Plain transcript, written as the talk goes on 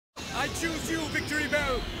I choose you, Victory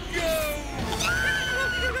Bell! Go!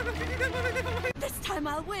 This time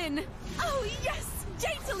I'll win! Oh, yes!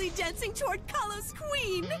 Daintily dancing toward Kalos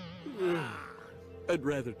Queen! I'd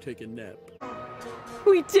rather take a nap.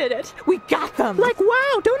 We did it! We got them! Like,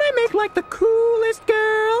 wow, don't I make like the coolest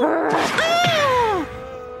girl? Ah!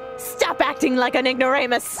 Stop acting like an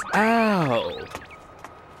ignoramus! Ow!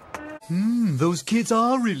 Those kids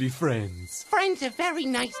are really friends. Friends are very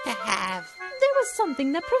nice to have. There was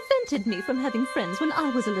something that prevented me from having friends when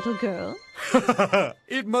I was a little girl.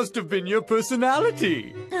 It must have been your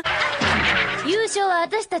personality. 優勝は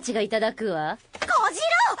私たちがいただくわ。小次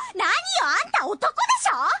郎！何よ、あんた男でし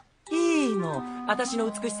ょ？いいの。私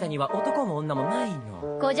の美しさには男も女もない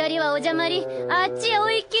の。小砂利はお邪魔り、あっちへ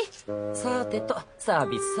お行き。さてと、サー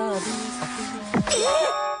ビスサービス。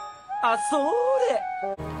あ、それ。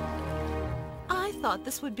I thought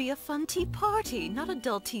this would be a fun tea party, not a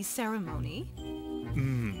dull tea ceremony.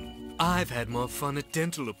 I've had more fun at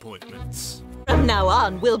dental appointments. From now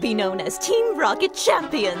on, we'll be known as Team Rocket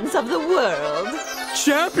Champions of the world.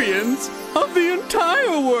 Champions of the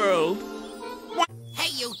entire world!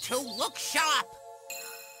 Hey, you two, look sharp.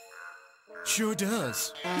 Sure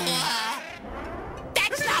does.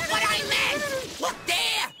 That's not what I meant. Look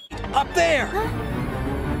there. Up there!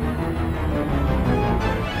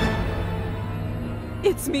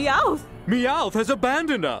 It's Meowth! Meowth has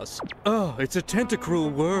abandoned us! Oh, it's a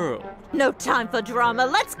tentacruel world. No time for drama.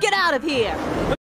 Let's get out of here.